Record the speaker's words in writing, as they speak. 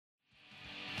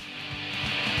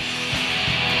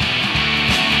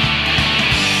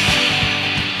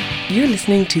You're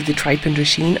listening to the Tripe and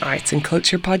Drisheen Arts and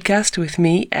Culture podcast with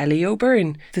me, Ellie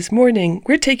O'Byrne. This morning,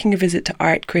 we're taking a visit to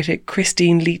art critic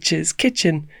Christine Leach's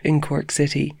kitchen in Cork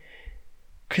City.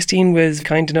 Christine was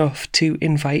kind enough to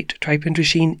invite Tripe and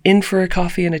Drisheen in for a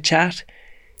coffee and a chat.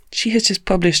 She has just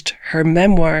published her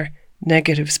memoir,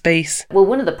 Negative Space. Well,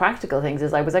 one of the practical things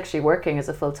is I was actually working as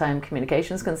a full-time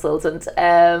communications consultant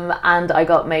and I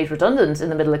got made redundant in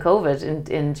the middle of COVID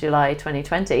in July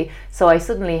 2020. So I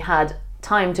suddenly had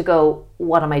time to go,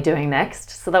 what am I doing next?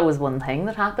 So that was one thing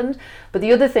that happened. But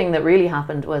the other thing that really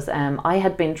happened was I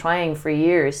had been trying for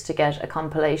years to get a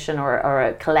compilation or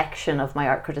a collection of my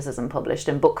art criticism published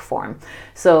in book form.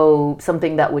 So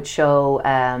something that would show,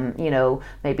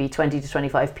 maybe 20 to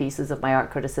 25 pieces of my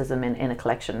art criticism in a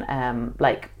collection,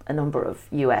 like a number of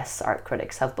US art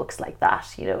critics have books like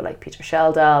that, like Peter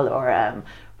Sheldal or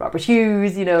Robert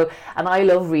Hughes, and I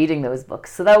love reading those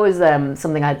books. So that was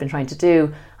something I'd been trying to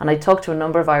do, and I talked to a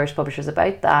number of Irish publishers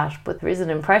about that, but there is an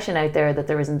impression out there that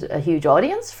there isn't a huge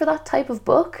audience for that type of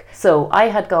book. So I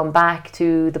had gone back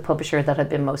to the publisher that had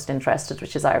been most interested,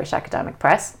 which is Irish Academic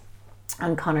Press,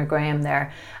 and Conor Graham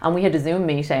there, and we had a Zoom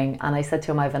meeting, and I said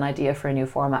to him, I have an idea for a new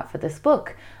format for this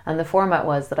book. And the format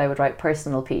was that I would write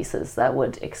personal pieces that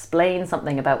would explain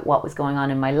something about what was going on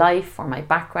in my life or my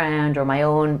background or my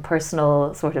own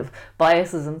personal sort of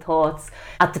biases and thoughts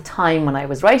at the time when I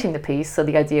was writing the piece. So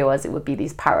the idea was it would be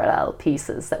these parallel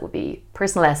pieces that would be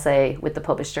personal essay with the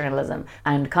published journalism.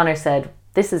 And Conor said,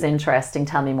 this is interesting,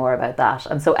 tell me more about that.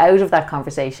 And so out of that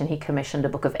conversation, he commissioned a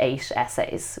book of 8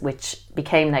 essays, which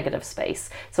became Negative Space.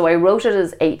 So I wrote it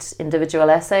as 8 individual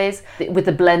essays with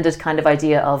the blended kind of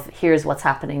idea of here's what's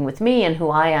happening with me and who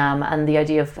I am, and the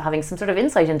idea of having some sort of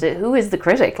insight into who is the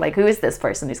critic, like who is this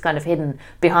person who's kind of hidden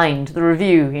behind the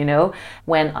review,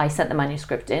 When I sent the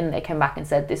manuscript in, they came back and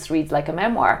said, this reads like a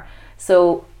memoir.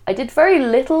 So I did very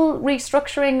little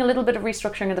restructuring, a little bit of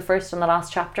restructuring of the first and the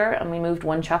last chapter, and we moved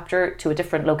one chapter to a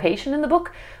different location in the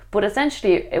book. But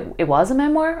essentially, it was a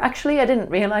memoir, actually. I didn't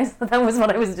realise that was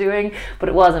what I was doing, but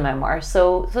it was a memoir.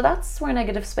 So that's where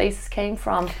Negative Space came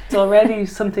from. It's already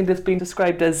something that's been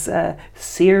described as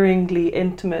searingly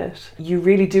intimate. You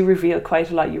really do reveal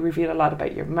quite a lot. You reveal a lot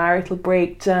about your marital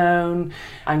breakdown,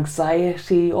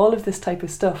 anxiety, all of this type of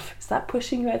stuff. Is that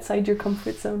pushing you outside your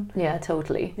comfort zone? Yeah,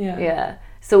 totally. Yeah.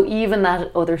 So even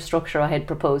that other structure I had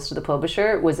proposed to the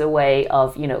publisher was a way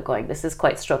of, going, this is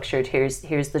quite structured. Here's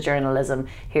the journalism.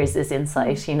 Here's this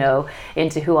insight,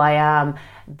 into who I am.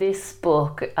 This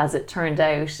book, as it turned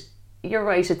out, you're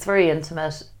right, it's very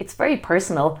intimate. It's very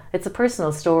personal. It's a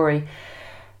personal story.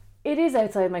 It is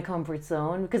outside my comfort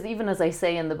zone because even as I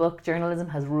say in the book, journalism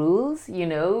has rules,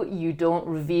 you don't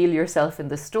reveal yourself in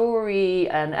the story.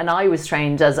 And I was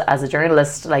trained as a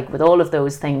journalist, like with all of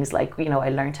those things, like, I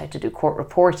learned how to do court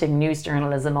reporting, news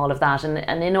journalism, all of that.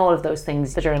 And in all of those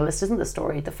things, the journalist isn't the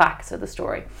story, the facts are the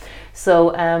story. So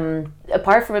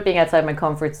apart from it being outside my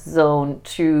comfort zone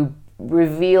to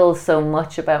reveal so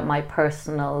much about my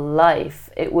personal life,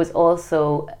 it was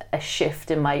also a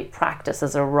shift in my practice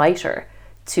as a writer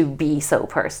to be so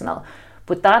personal.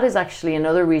 But that is actually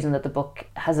another reason that the book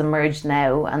has emerged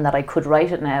now and that I could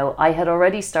write it now. I had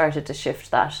already started to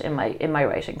shift that in my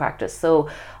writing practice. So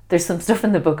there's some stuff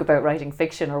in the book about writing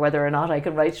fiction or whether or not I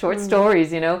can write short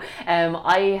stories, I've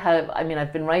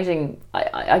been writing,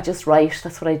 I just write,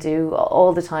 that's what I do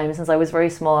all the time since I was very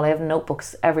small. I have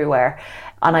notebooks everywhere.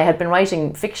 And I had been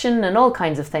writing fiction and all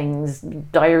kinds of things,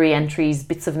 diary entries,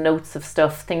 bits of notes of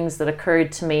stuff, things that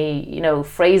occurred to me,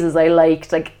 phrases I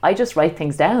liked. Like, I just write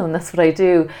things down, that's what I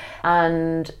do.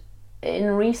 And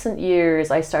in recent years,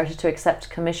 I started to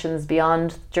accept commissions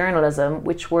beyond journalism,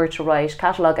 which were to write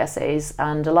catalogue essays,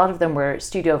 and a lot of them were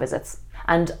studio visits.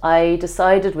 And I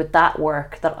decided with that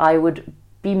work that I would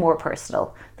be more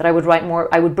personal, that I would write more,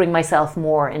 I would bring myself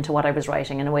more into what I was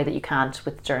writing in a way that you can't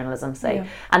with journalism, say. Yeah.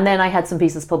 And then I had some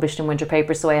pieces published in Winter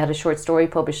Papers, so I had a short story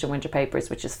published in Winter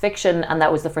Papers, which is fiction, and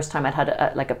that was the first time I'd had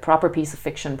a proper piece of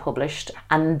fiction published.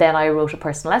 And then I wrote a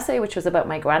personal essay, which was about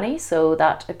my granny, so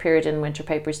that appeared in Winter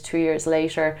Papers 2 years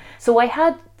later. So I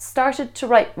had started to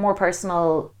write more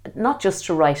personal, not just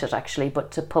to write it actually, but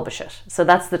to publish it. So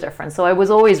that's the difference. So I was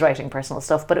always writing personal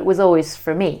stuff, but it was always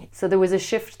for me. So there was a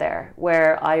shift there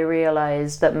where I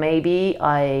realized that maybe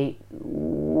I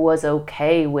was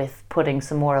okay with putting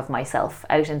some more of myself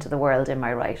out into the world in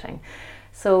my writing.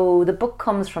 So the book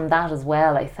comes from that as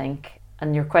well, I think.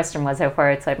 And your question was how far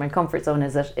outside my comfort zone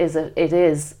is it? It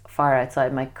is far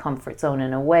outside my comfort zone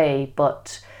in a way,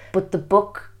 but the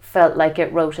book felt like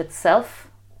it wrote itself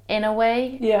in a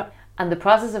way. Yeah. And the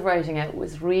process of writing it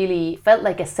was really, felt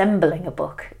like assembling a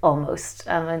book almost.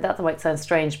 And that might sound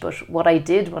strange, but what I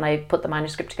did when I put the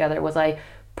manuscript together was I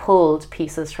pulled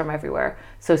pieces from everywhere.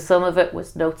 So some of it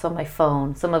was notes on my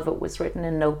phone, some of it was written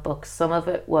in notebooks, some of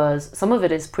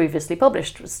it is previously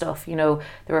published stuff. You know,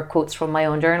 there are quotes from my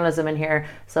own journalism in here.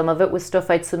 Some of it was stuff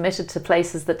I'd submitted to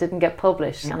places that didn't get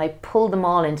published. And I pulled them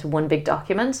all into one big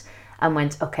document and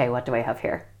went, okay, what do I have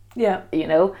here? Yeah. You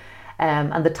know?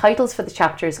 And the titles for the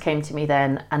chapters came to me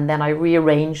then, and then I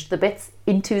rearranged the bits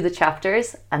into the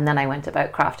chapters, and then I went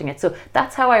about crafting it. So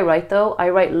that's how I write, though. I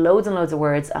write loads and loads of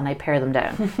words and I pare them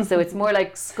down. So it's more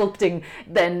like sculpting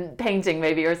than painting,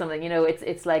 maybe, or something. You know,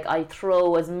 it's like I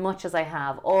throw as much as I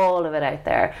have, all of it out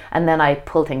there, and then I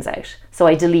pull things out. So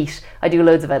I delete. I do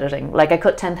loads of editing. Like I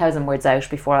cut 10,000 words out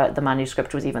before the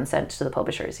manuscript was even sent to the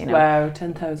publishers. You know. Wow,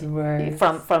 10,000 words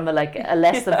from a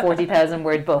less than 40,000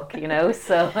 word book. You know,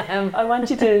 so. I want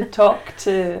you to talk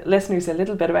to listeners a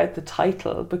little bit about the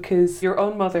title, because your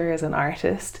own mother is an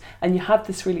artist and you have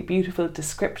this really beautiful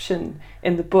description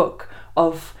in the book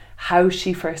of how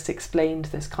she first explained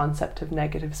this concept of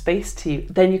negative space to you.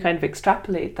 Then you kind of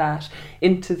extrapolate that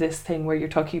into this thing where you're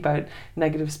talking about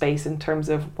negative space in terms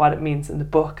of what it means in the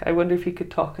book. I wonder if you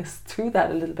could talk us through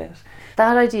that a little bit.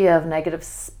 That idea of negative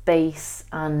space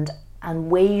and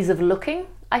ways of looking,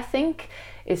 I think,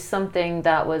 is something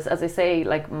that was, as I say,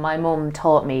 like my mum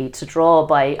taught me to draw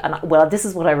by, and well, this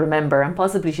is what I remember, and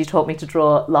possibly she taught me to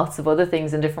draw lots of other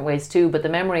things in different ways too, but the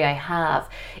memory I have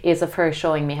is of her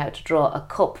showing me how to draw a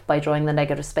cup by drawing the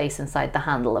negative space inside the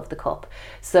handle of the cup.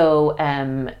 So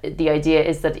the idea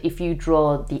is that if you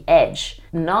draw the edge,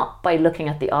 not by looking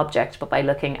at the object, but by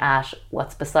looking at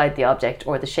what's beside the object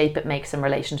or the shape it makes in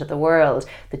relation to the world,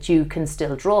 that you can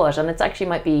still draw it. And it's actually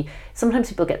might be, sometimes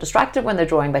people get distracted when they're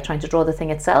drawing by trying to draw the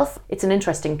thing itself. It's an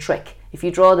interesting trick. If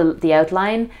you draw the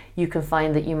outline, you can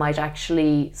find that you might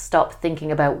actually stop thinking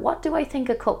about what do I think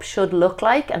a cup should look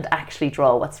like and actually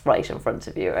draw what's right in front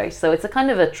of you, right? So it's a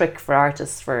kind of a trick for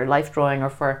artists, for life drawing, or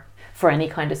for any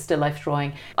kind of still life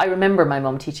drawing. I remember my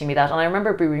mum teaching me that, and I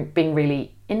remember being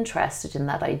really interested in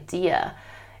that idea.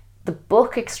 The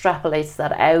book extrapolates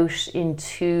that out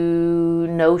into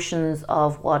notions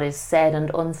of what is said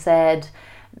and unsaid,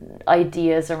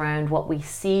 ideas around what we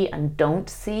see and don't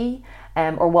see,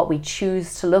 or what we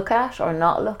choose to look at or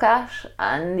not look at,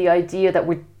 and the idea that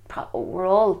we're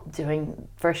all doing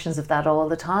versions of that all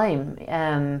the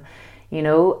time. You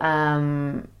know,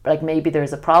 like maybe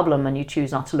there's a problem and you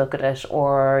choose not to look at it,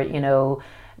 or, you know,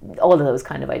 all of those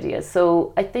kind of ideas.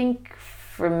 So I think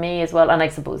for me as well, and I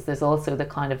suppose there's also the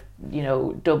kind of, you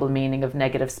know, double meaning of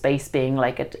negative space being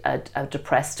like a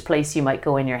depressed place you might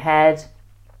go in your head.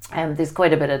 There's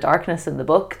quite a bit of darkness in the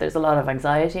book. There's a lot of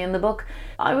anxiety in the book.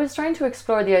 I was trying to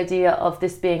explore the idea of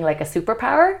this being like a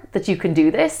superpower, that you can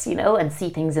do this, you know, and see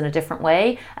things in a different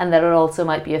way, and that it also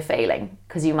might be a failing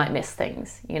because you might miss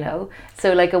things, you know.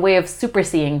 So like a way of super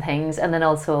seeing things, and then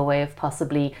also a way of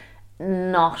possibly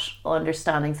not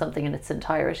understanding something in its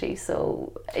entirety.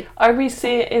 So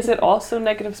is it also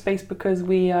negative space because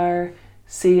we are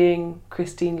seeing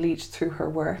Christine Leach through her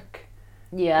work?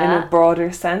 Yeah. In a broader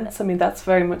sense. I mean, that's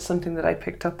very much something that I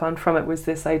picked up on from it, was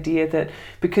this idea that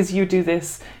because you do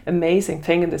this amazing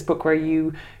thing in this book where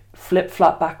you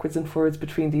flip-flop backwards and forwards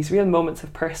between these real moments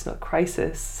of personal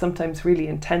crisis, sometimes really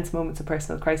intense moments of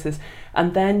personal crisis,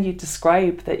 and then you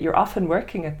describe that you're often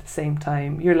working at the same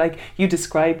time. You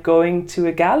describe going to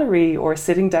a gallery or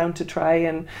sitting down to try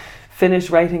and finish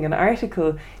writing an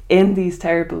article in these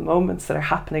terrible moments that are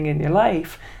happening in your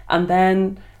life, and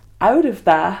then out of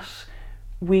that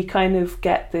we kind of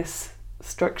get this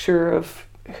structure of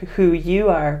who you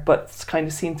are, but it's kind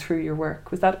of seen through your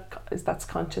work. That's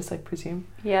conscious, I presume?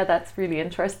 Yeah, that's really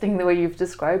interesting the way you've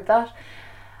described that.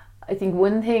 I think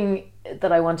one thing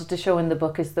that I wanted to show in the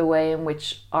book is the way in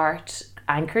which art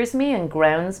anchors me and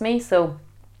grounds me. So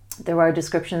there are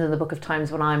descriptions in the book of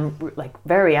times when I'm like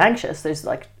very anxious. There's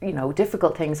like, you know,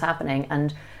 difficult things happening.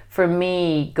 And for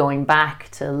me, going back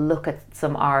to look at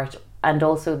some art and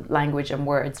also language and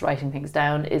words, writing things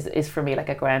down is for me like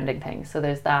a grounding thing. So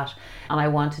there's that. And I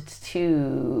wanted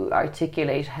to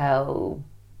articulate how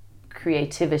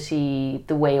creativity,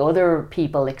 the way other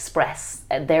people express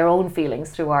their own feelings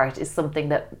through art, is something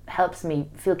that helps me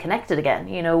feel connected again.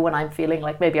 You know, when I'm feeling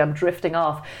like maybe I'm drifting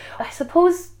off. I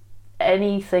suppose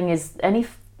any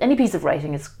piece of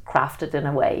writing is crafted in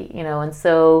a way, you know. And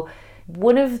so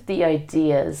one of the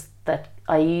ideas that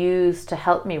I used to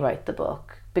help me write the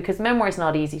book, because memoir is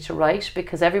not easy to write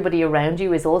because everybody around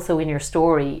you is also in your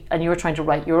story and you're trying to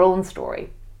write your own story.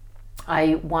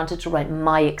 I wanted to write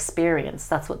my experience.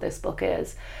 That's what this book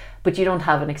is. but you don't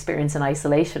have an experience in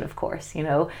isolation, of course, you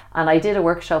know. And I did a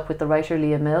workshop with the writer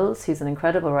Leah Mills, who's an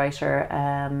incredible writer,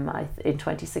 in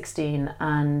 2016,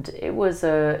 and it was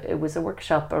a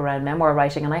workshop around memoir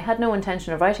writing, and I had no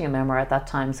intention of writing a memoir at that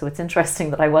time, so it's interesting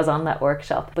that I was on that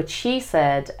workshop. But she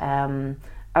said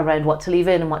around what to leave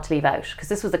in and what to leave out, because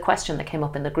this was the question that came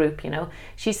up in the group, you know.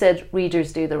 She said,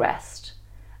 readers do the rest.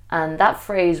 And that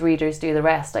phrase, readers do the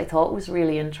rest, I thought was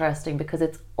really interesting, because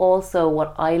it's also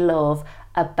what I love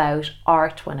about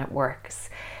art when it works.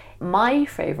 My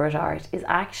favourite art is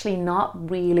actually not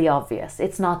really obvious.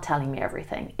 It's not telling me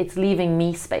everything. It's leaving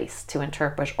me space to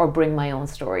interpret or bring my own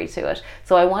story to it.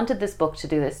 So I wanted this book to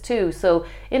do this too. So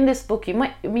in this book, you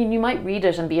might read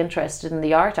it and be interested in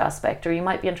the art aspect, or you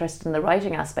might be interested in the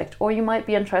writing aspect, or you might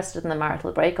be interested in the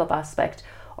marital breakup aspect,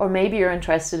 or maybe you're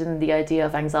interested in the idea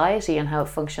of anxiety and how it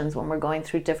functions when we're going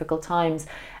through difficult times.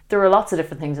 There are lots of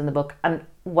different things in the book. And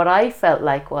what I felt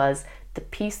like was the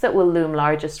piece that will loom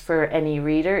largest for any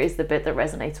reader is the bit that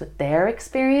resonates with their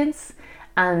experience.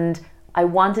 And I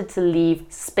wanted to leave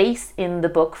space in the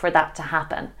book for that to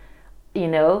happen. You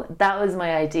know, that was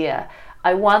my idea.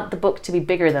 I want the book to be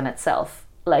bigger than itself.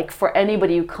 Like, for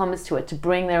anybody who comes to it to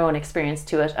bring their own experience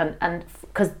to it, and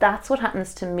because that's what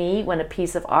happens to me when a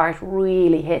piece of art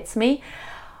really hits me.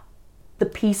 The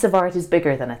piece of art is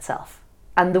bigger than itself,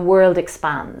 and the world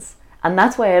expands. And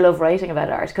that's why I love writing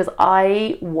about art, because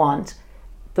I want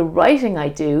the writing I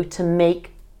do to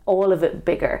make all of it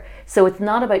bigger. So it's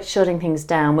not about shutting things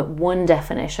down with one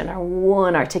definition or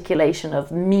one articulation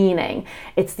of meaning.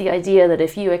 It's the idea that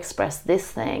if you express this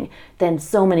thing, then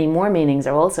so many more meanings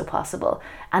are also possible.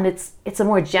 And it's a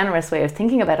more generous way of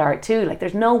thinking about art too. Like,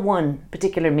 there's no one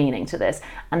particular meaning to this.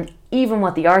 And even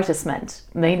what the artist meant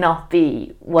may not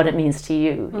be what it means to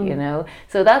you, you know?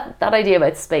 So that idea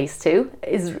about space too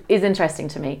is interesting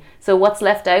to me. So what's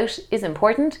left out is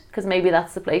important, because maybe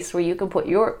that's the place where you can put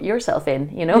yourself in,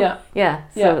 you know? Yeah.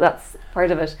 So that's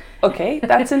part of it. Okay,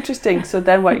 that's interesting. So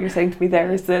then what you're saying to me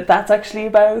there is that that's actually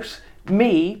about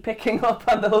me picking up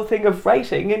on the whole thing of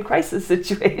writing in crisis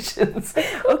situations.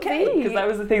 Okay, because that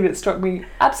was the thing that struck me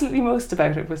absolutely most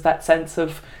about it, was that sense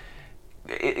of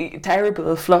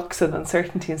terrible flux and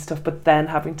uncertainty and stuff, but then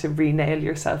having to re-nail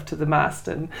yourself to the mast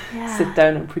and sit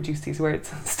down and produce these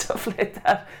words and stuff like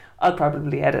that. I'll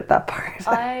probably edit that part.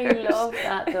 I love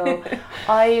that though.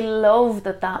 I love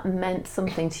that meant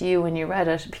something to you when you read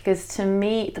it, because to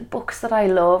me, the books that I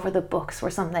love are the books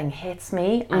where something hits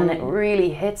me and it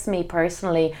really hits me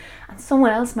personally, and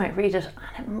someone else might read it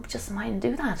and it just mightn't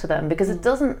do that to them because it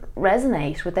doesn't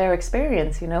resonate with their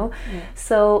experience, you know?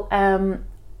 So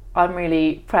I'm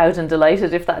really proud and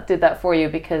delighted if that did that for you,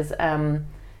 because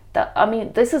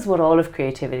this is what all of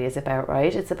creativity is about,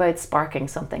 right? It's about sparking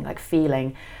something, like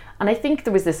feeling. And I think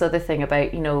there was this other thing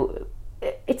about, you know,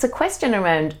 it's a question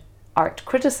around art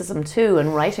criticism too,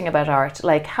 and writing about art.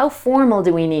 Like, how formal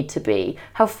do we need to be?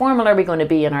 How formal are we going to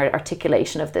be in our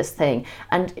articulation of this thing?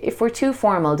 And if we're too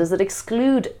formal, does it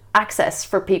exclude access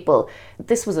for people?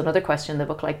 This was another question in the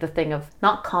book, like the thing of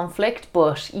not conflict,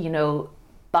 but, you know,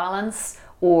 balance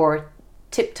or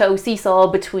tiptoe seesaw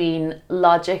between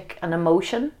logic and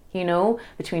emotion, you know,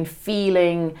 between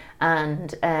feeling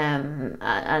and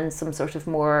some sort of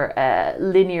more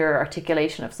linear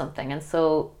articulation of something. And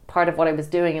so part of what I was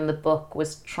doing in the book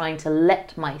was trying to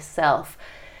let myself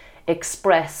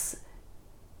express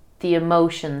the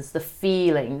emotions, the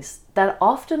feelings that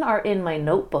often are in my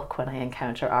notebook when I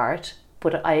encounter art,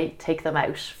 but I take them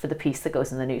out for the piece that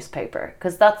goes in the newspaper.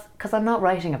 Because I'm not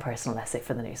writing a personal essay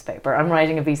for the newspaper. I'm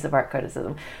writing a piece of art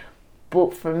criticism.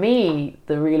 But for me,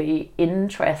 the really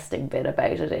interesting bit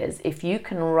about it is if you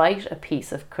can write a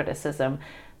piece of criticism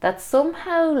that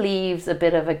somehow leaves a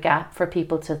bit of a gap for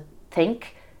people to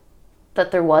think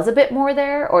that there was a bit more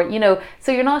there, or, you know,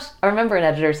 so you're not. I remember an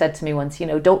editor said to me once, you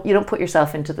know, don't put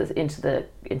yourself into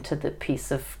the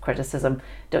piece of criticism.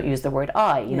 Don't use the word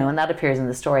I, you know, and that appears in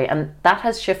the story, and that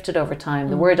has shifted over time.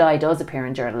 The word I does appear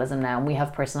in journalism now, and we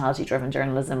have personality-driven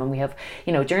journalism, and we have,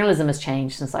 you know, journalism has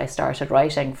changed since I started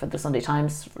writing for the Sunday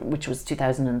Times, which was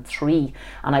 2003,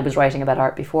 and I was writing about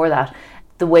art before that.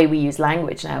 The way we use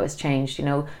language now has changed, you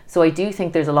know. So I do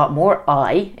think there's a lot more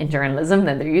I in journalism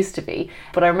than there used to be.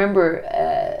 But I remember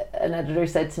an editor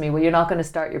said to me, well, you're not going to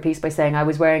start your piece by saying I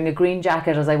was wearing a green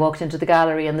jacket as I walked into the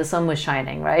gallery and the sun was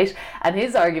shining, right? And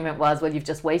his argument was, well, you've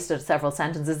just wasted several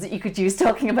sentences that you could use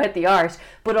talking about the art.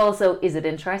 But also, is it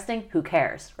interesting? Who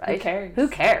cares, right? Who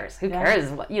cares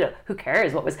what, you know, who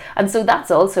cares what was. And so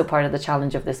that's also part of the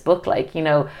challenge of this book. Like, you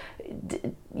know,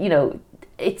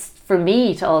 it's for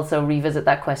me to also revisit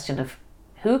that question of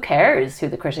who cares who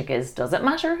the critic is? Does it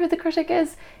matter who the critic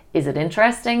is? Is it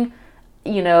interesting?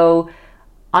 You know,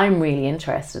 I'm really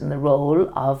interested in the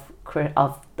role of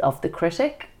the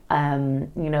critic. You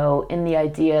know, in the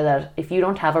idea that if you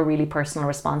don't have a really personal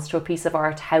response to a piece of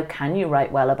art, how can you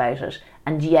write well about it?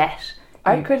 And yet,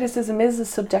 art criticism is a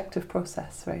subjective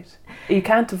process, right? You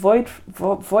can't avoid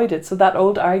it. So that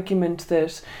old argument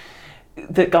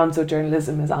that gonzo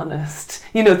journalism is honest,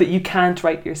 you know, that you can't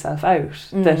write yourself out,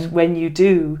 that when you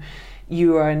do,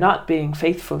 you are not being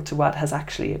faithful to what has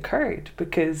actually occurred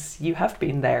because you have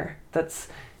been there. That's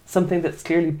something that's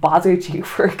clearly bothered you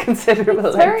for a considerable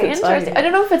length of time. It's very interesting. I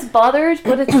don't know if it's bothered,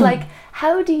 but it's like,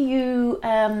 how do you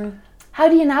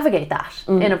navigate that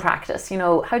in a practice? You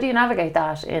know, how do you navigate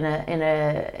that in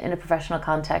a professional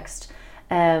context?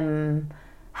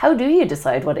 How do you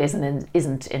decide what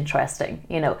isn't interesting?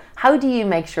 You know, how do you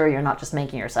make sure you're not just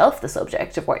making yourself the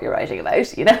subject of what you're writing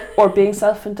about, you know? Or being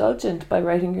self-indulgent by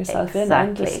writing yourself in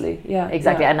endlessly. Yeah,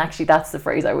 exactly. Yeah. And actually that's the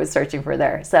phrase I was searching for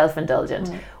there, self-indulgent.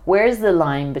 Where's the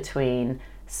line between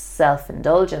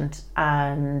self-indulgent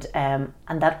and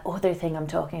that other thing I'm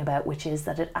talking about, which is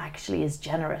that it actually is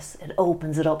generous. It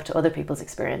opens it up to other people's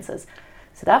experiences.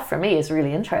 So that for me is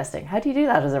really interesting. How do you do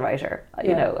that as a writer?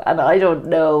 You know, and I don't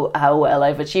know how well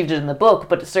I've achieved it in the book,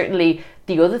 but certainly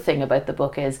the other thing about the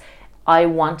book is I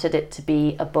wanted it to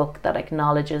be a book that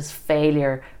acknowledges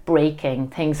failure, breaking,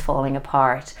 things falling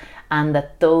apart, and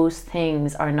that those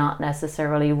things are not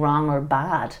necessarily wrong or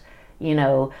bad, you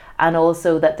know, and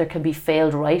also that there can be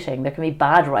failed writing, there can be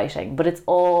bad writing, but it's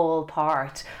all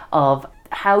part of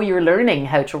how you're learning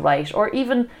how to write, or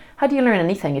even how do you learn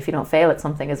anything if you don't fail at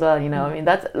something as well, you know? I mean,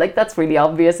 that's really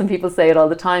obvious, and people say it all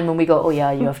the time when we go, oh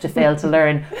yeah, you have to fail to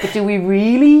learn. But do we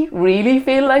really, really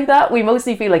feel like that? We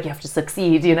mostly feel like you have to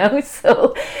succeed, you know?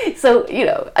 So you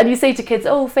know, and you say to kids,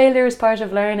 oh, failure is part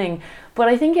of learning. But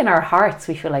I think in our hearts,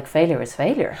 we feel like failure is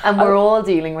failure. And we're all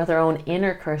dealing with our own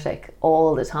inner critic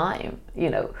all the time,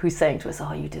 you know, who's saying to us,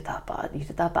 oh, you did that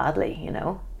badly, you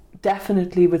know?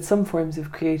 Definitely with some forms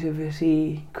of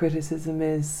creativity, criticism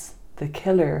is the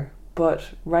killer, but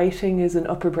writing is an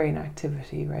upper brain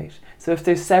activity, right? So if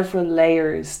there's several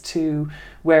layers to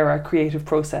where our creative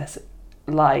process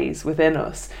lies within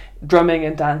us, drumming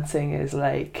and dancing is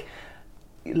like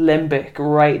limbic,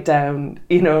 right down,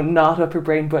 you know, not upper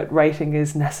brain, but writing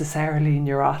is necessarily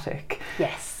neurotic.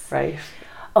 Yes. Right.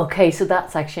 Okay, so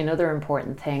that's actually another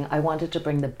important thing. I wanted to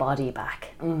bring the body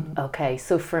back. Okay,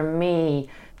 so for me,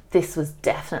 this was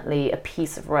definitely a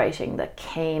piece of writing that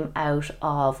came out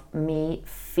of me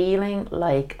feeling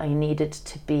like I needed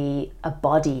to be a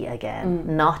body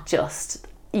again, not just,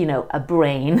 you know, a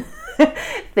brain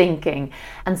thinking.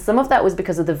 And some of that was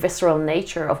because of the visceral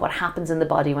nature of what happens in the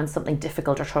body when something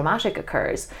difficult or traumatic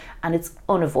occurs, and it's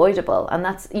unavoidable. And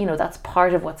that's, you know, that's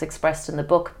part of what's expressed in the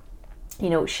book. You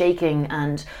know, shaking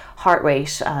and heart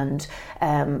rate and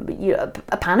you know,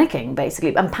 panicking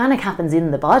basically. And panic happens in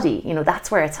the body, you know,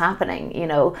 that's where it's happening, you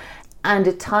know. And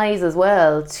it ties as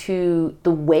well to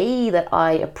the way that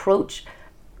I approach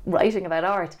writing about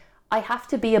art. I have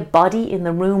to be a body in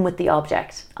the room with the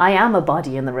object. I am a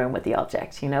body in the room with the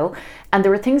object, you know. And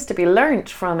there are things to be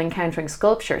learnt from encountering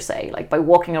sculpture, say, like by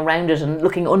walking around it and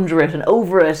looking under it and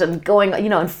over it and going, you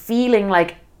know, and feeling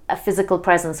like a physical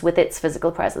presence with its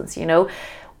physical presence, you know.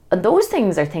 And those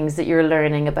things are things that you're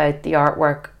learning about the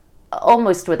artwork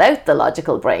almost without the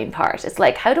logical brain part. It's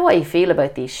like, how do I feel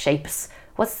about these shapes?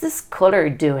 What's this color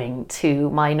doing to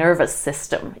my nervous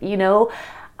system, you know?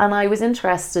 And I was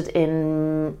interested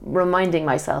in reminding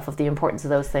myself of the importance of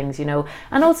those things, you know.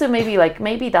 And also maybe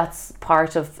that's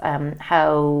part of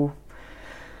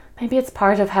maybe it's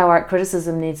part of how art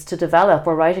criticism needs to develop,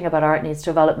 or writing about art needs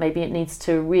to develop. Maybe it needs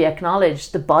to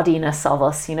re-acknowledge the bodiness of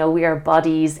us. You know, we are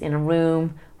bodies in a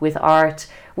room with art.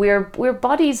 We're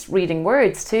bodies reading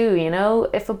words too, you know.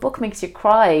 If a book makes you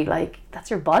cry, like, that's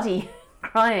your body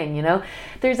crying, you know.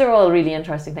 These are all really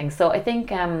interesting things. So I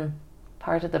think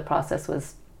part of the process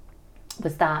was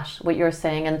that, what you're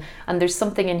saying, and there's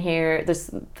something in here, there's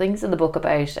things in the book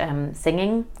about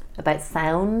singing, about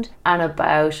sound, and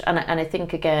I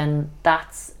think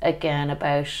that's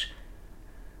about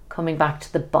coming back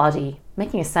to the body.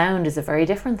 Making a sound is a very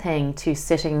different thing to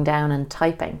sitting down and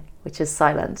typing, which is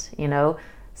silent, you know.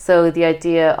 So the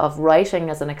idea of writing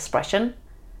as an expression,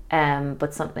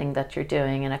 but something that you're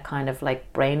doing in a kind of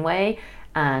like brain way,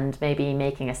 and maybe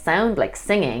making a sound like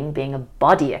singing being a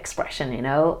body expression, you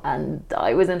know. And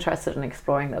I was interested in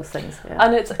exploring those things. Yeah.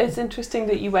 And it's interesting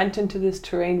that you went into this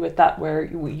terrain with that, where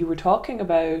you were talking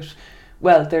about,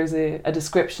 well, there's a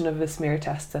description of a smear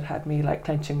test that had me like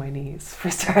clenching my knees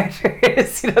for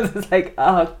starters. You know, it's like,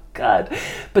 oh God.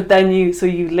 But then you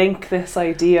link this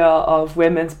idea of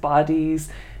women's bodies,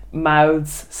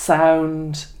 mouths,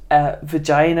 sound,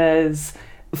 vaginas,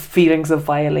 feelings of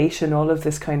violation, all of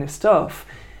this kind of stuff.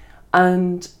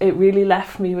 And it really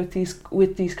left me with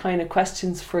these kind of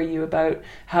questions for you about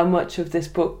how much of this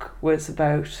book was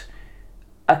about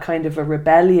a kind of a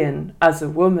rebellion as a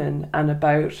woman and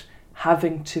about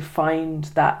having to find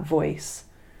that voice.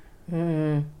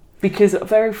 Because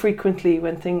very frequently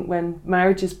when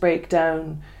marriages break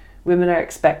down, women are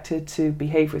expected to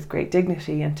behave with great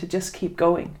dignity and to just keep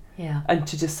going. Yeah. And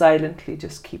to just silently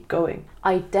just keep going.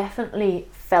 I definitely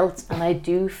felt, and I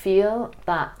do feel,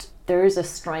 that there's a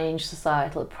strange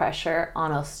societal pressure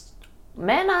on us,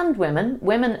 men and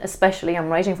women especially, I'm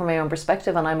writing from my own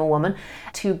perspective and I'm a woman,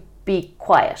 to be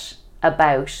quiet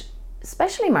about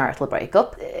especially marital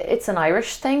breakup. It's an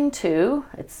Irish thing too.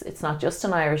 It's not just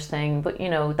an Irish thing, but you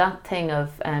know, that thing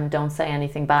of don't say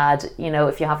anything bad, you know,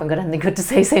 if you haven't got anything good to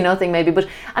say nothing maybe. But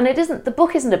and it isn't, the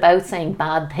book isn't about saying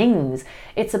bad things.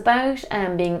 It's about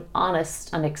being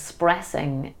honest and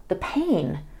expressing the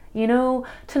pain, you know,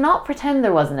 to not pretend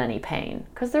there wasn't any pain,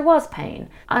 because there was pain.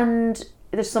 And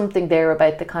there's something there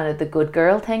about the kind of the good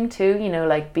girl thing too, you know,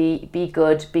 like be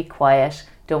good, be quiet,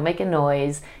 don't make a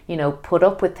noise, you know, put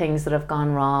up with things that have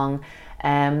gone wrong,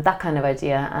 that kind of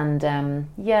idea. And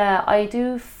yeah, I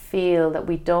do feel that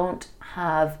we don't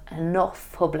have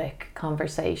enough public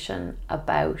conversation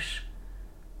about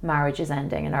marriages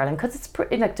ending in Ireland, because it's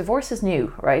like divorce is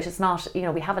new, right? It's not, you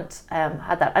know, we haven't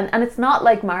had that, and it's not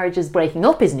like marriages breaking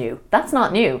up is new. That's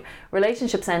not new.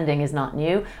 Relationships ending is not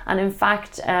new. And in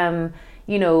fact,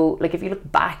 you know, like if you look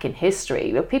back in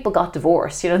history, people got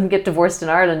divorced, you know, didn't get divorced in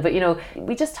Ireland, but you know,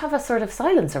 we just have a sort of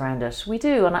silence around it. We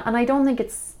do, and I don't think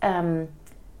it's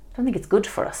good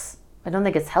for us. I don't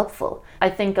think it's helpful. I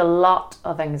think a lot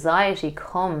of anxiety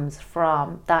comes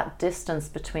from that distance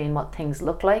between what things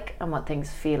look like and what things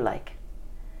feel like.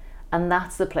 And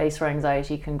that's the place where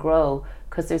anxiety can grow,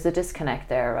 because there's a disconnect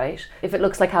there, right? If it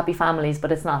looks like happy families,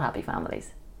 but it's not happy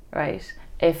families, right?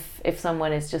 If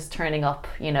someone is just turning up,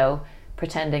 you know,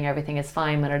 pretending everything is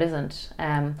fine when it isn't.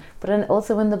 But then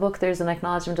also in the book, there's an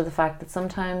acknowledgement of the fact that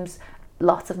sometimes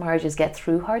lots of marriages get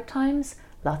through hard times.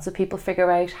 Lots of people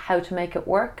figure out how to make it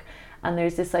work. And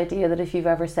there's this idea that if you've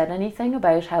ever said anything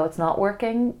about how it's not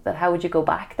working, that how would you go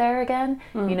back there again?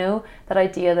 You know, that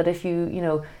idea that if you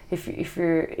know,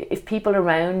 if people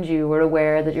around you were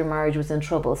aware that your marriage was in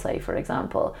trouble, say for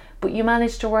example, but you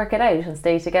managed to work it out and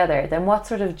stay together, then what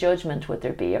sort of judgment would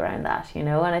there be around that? You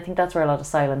know, and I think that's where a lot of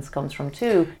silence comes from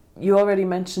too. You already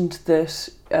mentioned that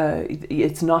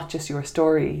it's not just your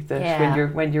story,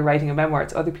 that when you're writing a memoir,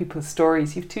 it's other people's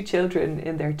stories. You have 2 children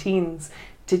in their teens.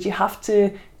 Did you have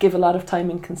to give a lot of time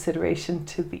and consideration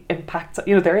to the impact?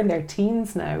 You know, they're in their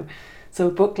teens now, so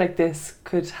a book like this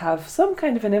could have some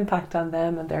kind of an impact on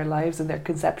them and their lives and their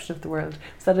conception of the world.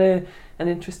 Is that an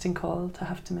interesting call to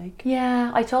have to make?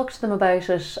 Yeah, I talked to them about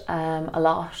it a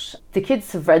lot. The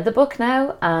kids have read the book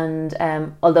now, and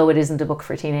although it isn't a book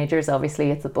for teenagers,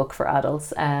 obviously it's a book for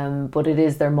adults, but it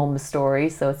is their mum's story,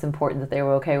 so it's important that they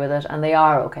were okay with it, and they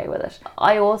are okay with it.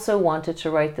 I also wanted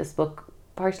to write this book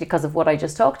partially because of what I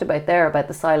just talked about there, about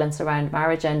the silence around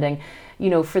marriage ending. You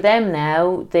know, for them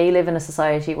now, they live in a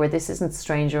society where this isn't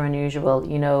strange or unusual.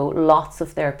 You know, lots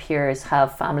of their peers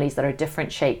have families that are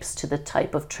different shapes to the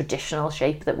type of traditional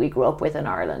shape that we grew up with in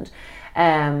Ireland.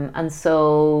 And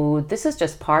so this is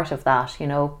just part of that, you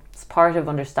know, it's part of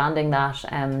understanding that,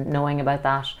 knowing about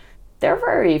that. They're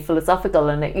very philosophical,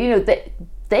 and, you know,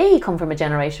 they come from a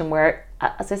generation where,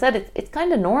 as I said, it's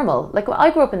kind of normal. Like,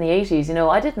 I grew up in the 80s, you know,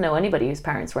 I didn't know anybody whose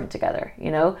parents weren't together,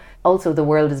 you know. Also, the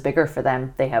world is bigger for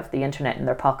them. They have the internet in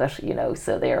their pocket, you know,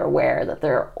 so they're aware that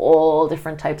there are all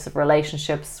different types of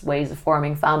relationships, ways of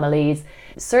forming families.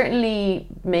 Certainly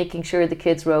making sure the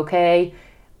kids were okay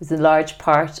was a large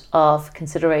part of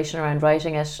consideration around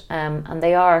writing it. And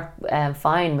they are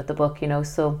fine with the book, you know,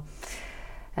 so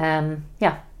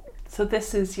yeah. So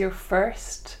this is your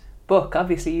first book.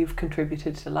 Obviously you've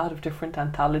contributed to a lot of different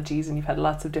anthologies and you've had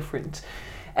lots of different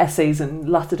essays and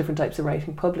lots of different types of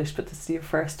writing published, but this is your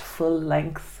first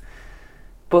full-length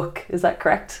book, is that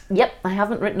correct? Yep, I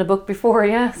haven't written a book before,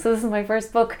 yeah, so this is my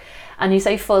first book. And you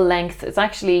say full length, it's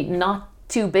actually not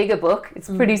too big a book, it's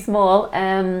pretty small.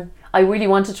 I really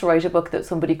wanted to write a book that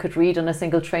somebody could read on a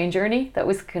single train journey. That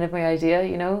was kind of my idea,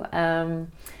 you know,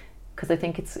 because I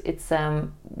think it's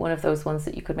one of those ones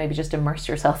that you could maybe just immerse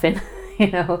yourself in. You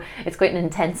know, it's quite an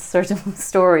intense sort of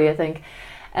story, I think.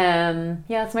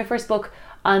 Yeah, it's my first book,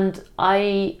 and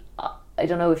I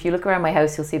don't know, if you look around my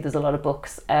house, you'll see there's a lot of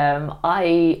books.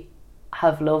 I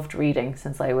have loved reading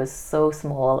since I was so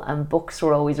small, and books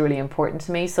were always really important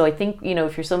to me. So I think,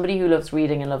 if you're somebody who loves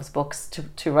reading and loves books,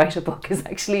 to write a book is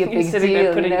actually a big deal.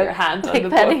 There putting your hand on the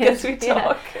book as we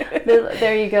talk.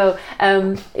 There you go.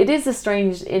 It is a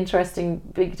strange, interesting,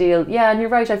 big deal. Yeah, and you're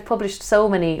right. I've published so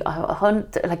many,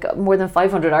 more than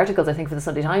 500 articles, I think, for the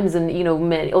Sunday Times, and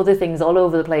many other things all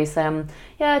over the place.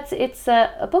 It's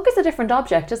a book is a different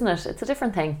object, isn't it? It's a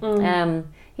different thing.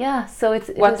 Yeah, so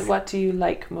what do you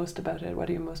like most about it? What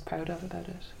are you most proud of about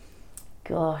it?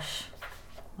 Gosh,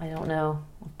 I don't know.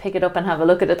 I'll pick it up and have a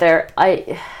look at it there.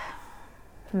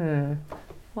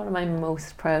 What am I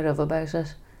most proud of about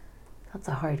it? That's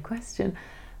a hard question.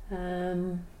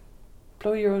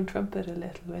 Blow your own trumpet a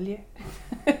little, will you?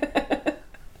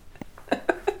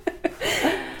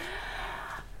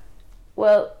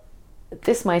 Well,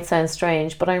 this might sound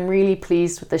strange, but I'm really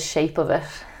pleased with the shape of it.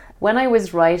 When I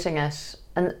was writing it,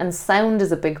 and sound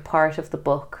is a big part of the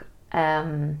book,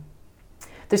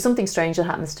 there's something strange that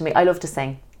happens to me. I love to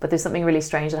sing, but there's something really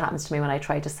strange that happens to me when I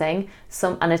try to sing,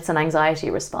 and it's an anxiety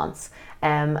response.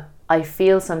 I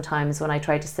feel sometimes when I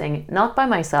try to sing, not by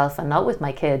myself and not with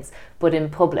my kids, but in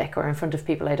public or in front of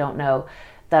people I don't know,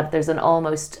 that there's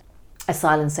almost a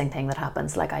silencing thing that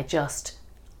happens. Like I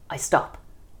stop.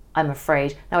 I'm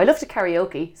afraid. Now I love to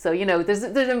karaoke, so there's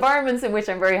environments in which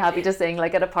I'm very happy to sing,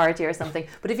 like at a party or something.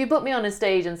 But if you put me on a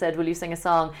stage and said, "Will you sing a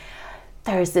song?"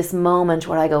 there's this moment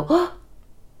where I go, "Oh,"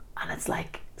 and it's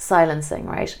like silencing,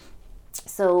 right?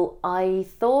 So I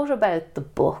thought about the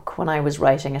book when I was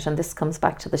writing it, and this comes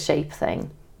back to the shape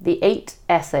thing. The 8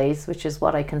 essays, which is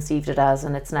what I conceived it as,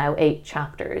 and it's now 8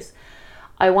 chapters.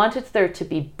 I wanted there to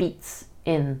be beats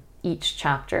in each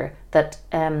chapter that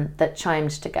chimed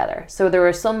together. So there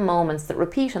are some moments that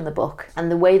repeat in the book,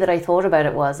 and the way that I thought about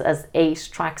it was as 8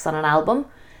 tracks on an album,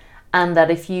 and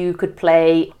that if you could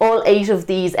play all 8 of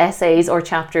these essays or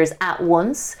chapters at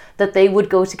once, that they would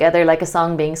go together like a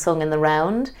song being sung in the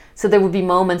round. So there would be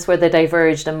moments where they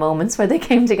diverged and moments where they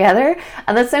came together.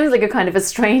 And that sounds like a kind of a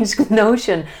strange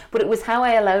notion, but it was how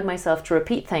I allowed myself to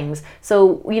repeat things.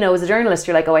 So, as a journalist,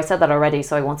 you're like, oh, I said that already,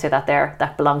 so I won't say that there.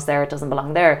 That belongs there, it doesn't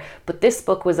belong there. But this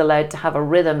book was allowed to have a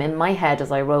rhythm in my head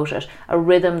as I wrote it, a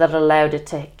rhythm that allowed it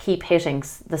to keep hitting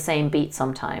the same beat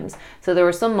sometimes. So there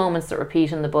were some moments that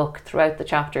repeat in the book throughout the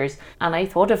chapters, and I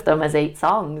thought of them as 8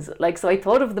 songs. So I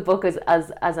thought of the book as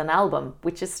an album,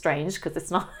 which is strange because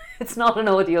it's not an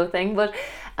audio thing, but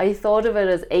I thought of it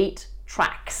as 8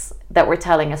 tracks that were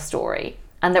telling a story,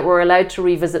 and that were allowed to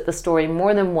revisit the story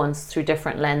more than once through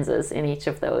different lenses in each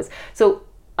of those. So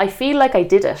I feel like I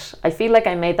did it. I feel like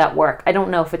I made that work. I don't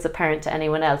know if it's apparent to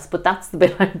anyone else, but that's the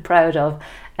bit I'm proud of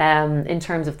in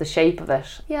terms of the shape of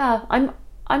it. Yeah,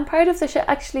 I'm proud of the shape.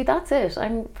 Actually, that's it.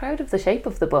 I'm proud of the shape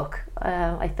of the book,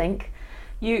 I think.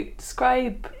 You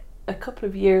describe a couple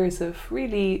of years of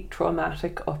really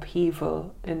traumatic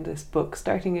upheaval in this book,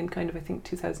 starting in kind of, I think,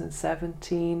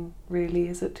 2017, really.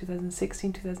 Is it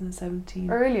 2016, 2017?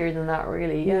 Earlier than that,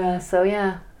 really. Yeah. So,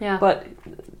 yeah. But,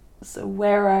 so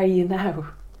where are you now?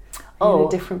 In a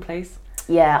different place?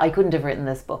 Yeah, I couldn't have written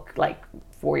this book like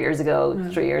 4 years ago,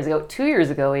 3 years ago, 2 years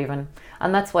ago even.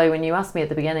 And that's why when you asked me at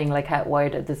the beginning, like, why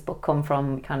did this book come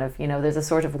from, kind of, there's a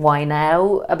sort of why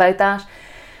now about that.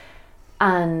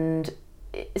 And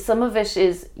some of it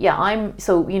is,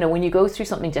 when you go through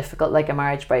something difficult like a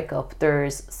marriage breakup,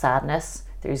 there's sadness,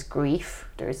 there's grief,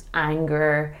 there's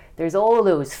anger, there's all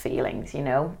those feelings,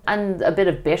 and a bit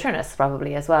of bitterness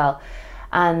probably as well.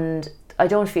 And I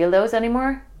don't feel those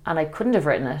anymore, and I couldn't have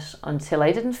written it until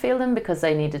I didn't feel them, because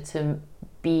I needed to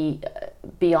be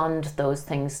beyond those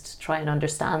things to try and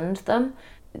understand them.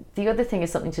 The other thing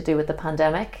is something to do with the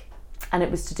pandemic, and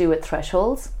it was to do with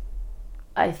thresholds.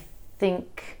 I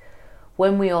think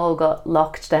when we all got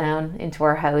locked down into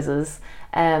our houses,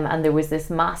 and there was this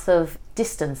massive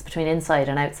distance between inside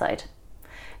and outside.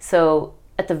 So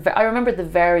I remember at the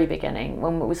very beginning,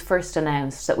 when it was first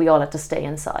announced that we all had to stay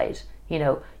inside,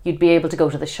 you'd be able to go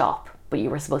to the shop, but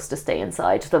you were supposed to stay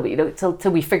inside till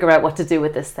we figure out what to do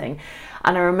with this thing.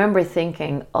 And I remember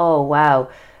thinking, oh wow,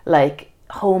 like,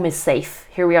 home is safe.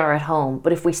 Here we are at home.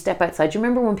 But if we step outside, do you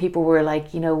remember when people were like,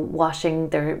 washing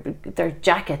their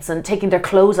jackets and taking their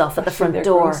clothes off at the front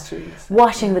door,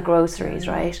 washing the groceries,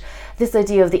 right? this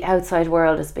idea of the outside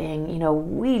world as being, you know,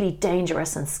 really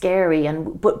dangerous and scary,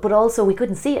 but also we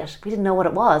couldn't see it. We didn't know what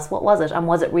it was. What was it? And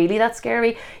was it really that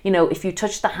scary? You know, if you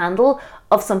touched the handle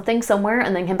of something somewhere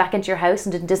and then came back into your house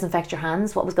and didn't disinfect your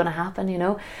hands, what was going to happen, you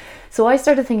know? So I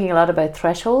started thinking a lot about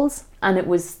thresholds, and it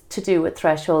was to do with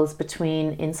thresholds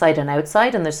between inside and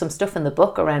outside. And there's some stuff in the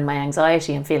book around my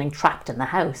anxiety and feeling trapped in the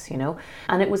house, you know.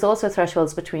 And it was also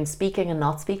thresholds between speaking and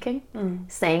not speaking,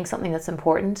 saying something that's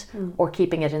important or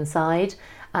keeping it inside.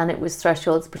 And it was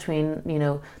thresholds between, you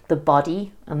know, the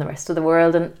body and the rest of the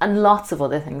world, and lots of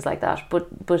other things like that. But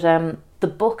the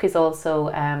book is also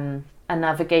a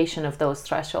navigation of those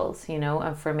thresholds, you know,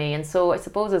 and for me. And so I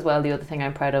suppose as well, the other thing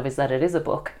I'm proud of is that it is a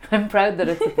book. I'm proud that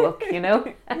it's a book, you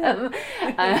know.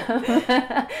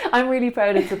 I'm really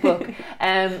proud it's a book.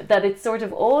 That it's sort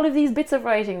of all of these bits of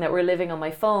writing that we're living on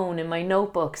my phone, in my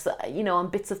notebooks, you know, on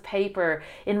bits of paper,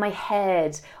 in my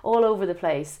head, all over the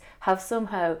place, have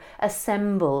somehow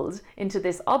assembled into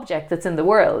this object that's in the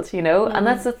world, you know. And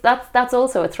that's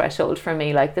also a threshold for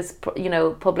me, like this, you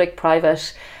know, public,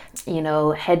 private, you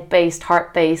know, head-based,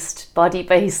 heart-based,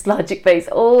 body-based, logic-based,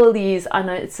 all these, and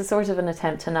it's a sort of an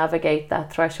attempt to navigate that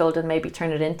threshold and maybe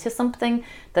turn it into something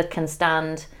that can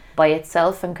stand by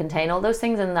itself and contain all those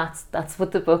things. And that's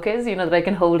what the book is, you know, that I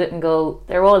can hold it and go,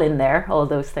 they're all in there, all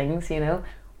those things, you know.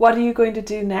 What are you going to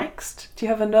do next? Do you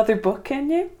have another book in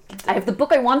you? I have the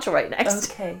book I want to write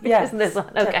next. Okay, yeah. Isn't this one?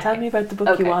 Okay. Tell me about the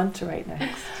book you want to write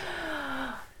next.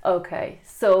 Okay,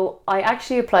 so I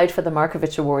actually applied for the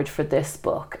Markovitch Award for this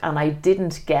book and I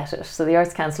didn't get it. So the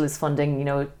Arts Council is funding, you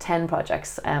know, 10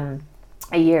 projects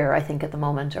a year, I think, at the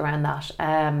moment, around that.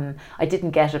 I didn't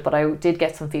get it, but I did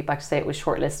get some feedback to say it was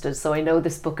shortlisted. So I know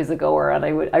this book is a goer, and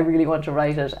I really want to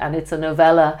write it. And it's a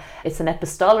novella. It's an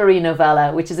epistolary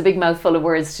novella, which is a big mouthful of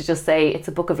words to just say it's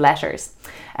a book of letters.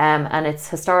 And it's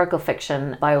historical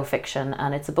fiction, biofiction,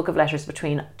 and it's a book of letters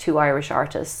between two Irish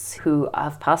artists who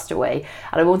have passed away.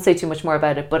 And I won't say too much more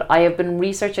about it, but I have been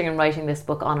researching and writing this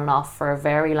book on and off for a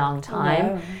very long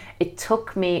time. Wow. It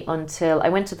took me until I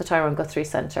went to the Tyrone Guthrie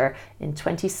Centre in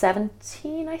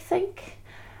 2017, I think.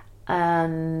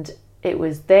 And it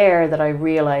was there that I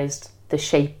realised the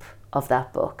shape of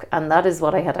that book. And that is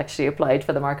what I had actually applied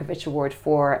for the Markovitch Award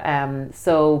for.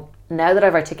 So now that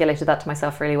I've articulated that to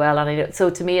myself really well, and I know, so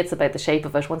to me it's about the shape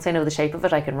of it. Once I know the shape of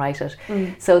it, I can write it.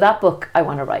 So that book I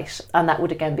want to write, and that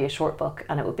would again be a short book,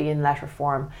 and it would be in letter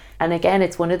form. And again,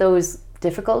 it's one of those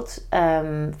difficult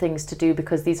things to do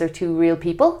because these are two real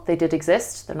people. They did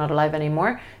exist, they're not alive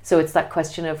anymore. So it's that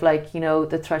question of, like, you know,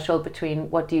 the threshold between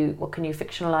what can you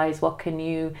fictionalize, what can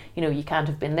you know, you can't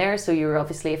have been there. So you're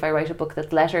obviously, if I write a book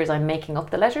that's letters, I'm making up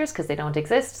the letters because they don't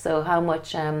exist. So how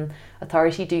much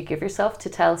authority do you give yourself to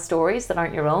tell stories that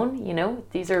aren't your own? You know,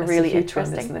 these are really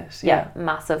interesting, isn't it? Yeah,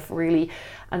 massive, really.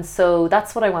 And so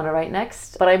that's what I want to write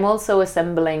next. But I'm also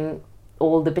assembling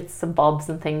all the bits and bobs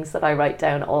and things that I write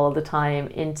down all the time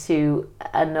into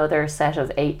another set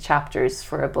of 8 chapters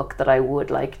for a book that I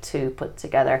would like to put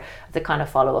together as a kind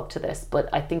of follow up to this. But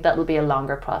I think that'll be a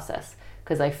longer process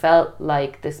because I felt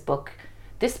like this book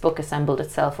assembled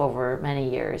itself over many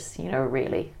years, you know,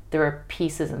 really. There are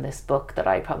pieces in this book that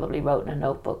I probably wrote in a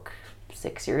notebook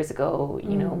 6 years ago,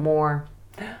 you know,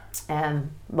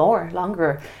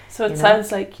 longer. So it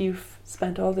sounds like you've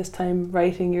spent all this time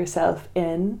writing yourself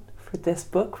in for this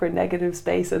book, for Negative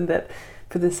Space, and that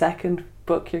for the second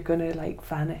book you're going to like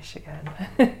vanish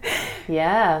again.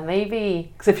 Yeah,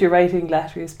 maybe. Because if you're writing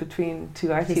letters between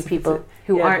two artists, people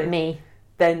who aren't me,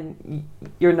 then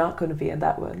you're not going to be in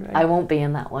that one, right? I won't be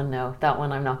in that one, no. That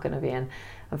one I'm not going to be in.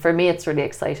 And for me it's really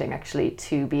exciting actually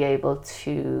to be able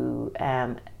to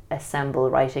assemble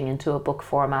writing into a book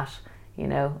format. You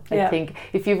know, I think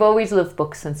if you've always loved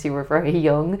books since you were very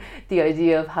young, the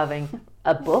idea of having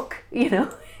a book, you know,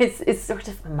 it's sort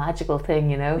of a magical thing,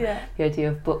 you know. The idea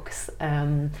of books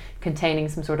containing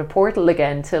some sort of portal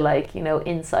again to, like, you know,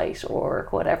 insight or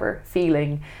whatever,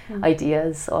 feeling,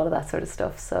 ideas, all of that sort of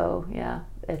stuff. So yeah,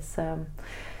 it's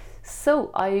so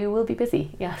I will be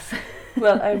busy, yes.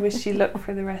 Well, I wish you luck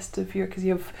for the rest of your, because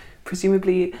you have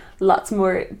presumably lots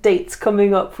more dates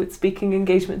coming up with speaking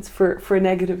engagements for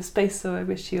Negative Space, so I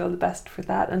wish you all the best for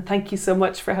that. And thank you so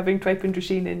much for having Trype and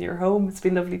Drisheen in your home. It's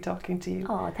been lovely talking to you.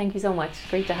 Oh, thank you so much.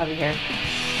 Great to have you here.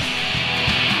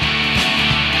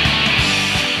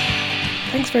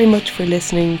 Thanks very much for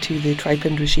listening to the Trype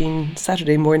and Drisheen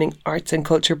Saturday morning arts and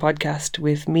culture podcast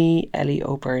with me, Ellie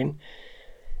O'Byrne.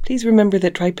 Please remember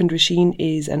that Trype and Drisheen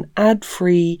is an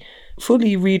ad-free,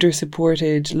 fully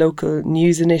reader-supported local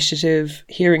news initiative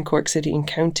here in Cork City and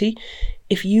County.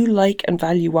 If you like and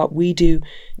value what we do,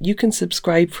 you can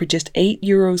subscribe for just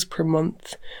 €8 per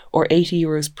month or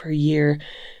 €80 per year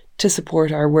to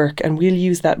support our work, and we'll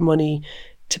use that money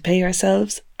to pay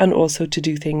ourselves and also to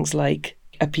do things like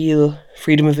appeal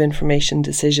freedom of information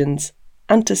decisions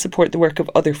and to support the work of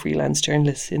other freelance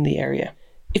journalists in the area.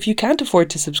 If you can't afford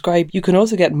to subscribe, you can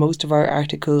also get most of our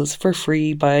articles for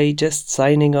free by just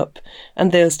signing up,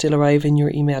 and they'll still arrive in your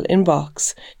email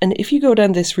inbox. And if you go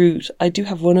down this route, I do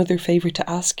have one other favour to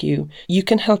ask you. You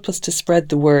can help us to spread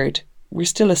the word. We're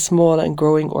still a small and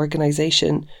growing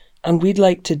organisation, and we'd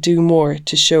like to do more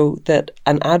to show that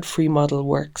an ad-free model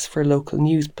works for local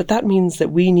news, but that means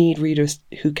that we need readers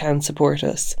who can support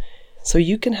us. So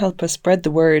you can help us spread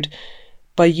the word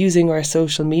by using our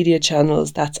social media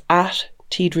channels. That's at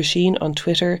Teed Roisin on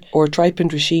Twitter or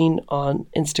Tripend Roisin on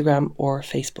Instagram or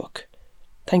Facebook.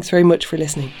 Thanks very much for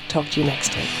listening. Talk to you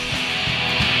next time.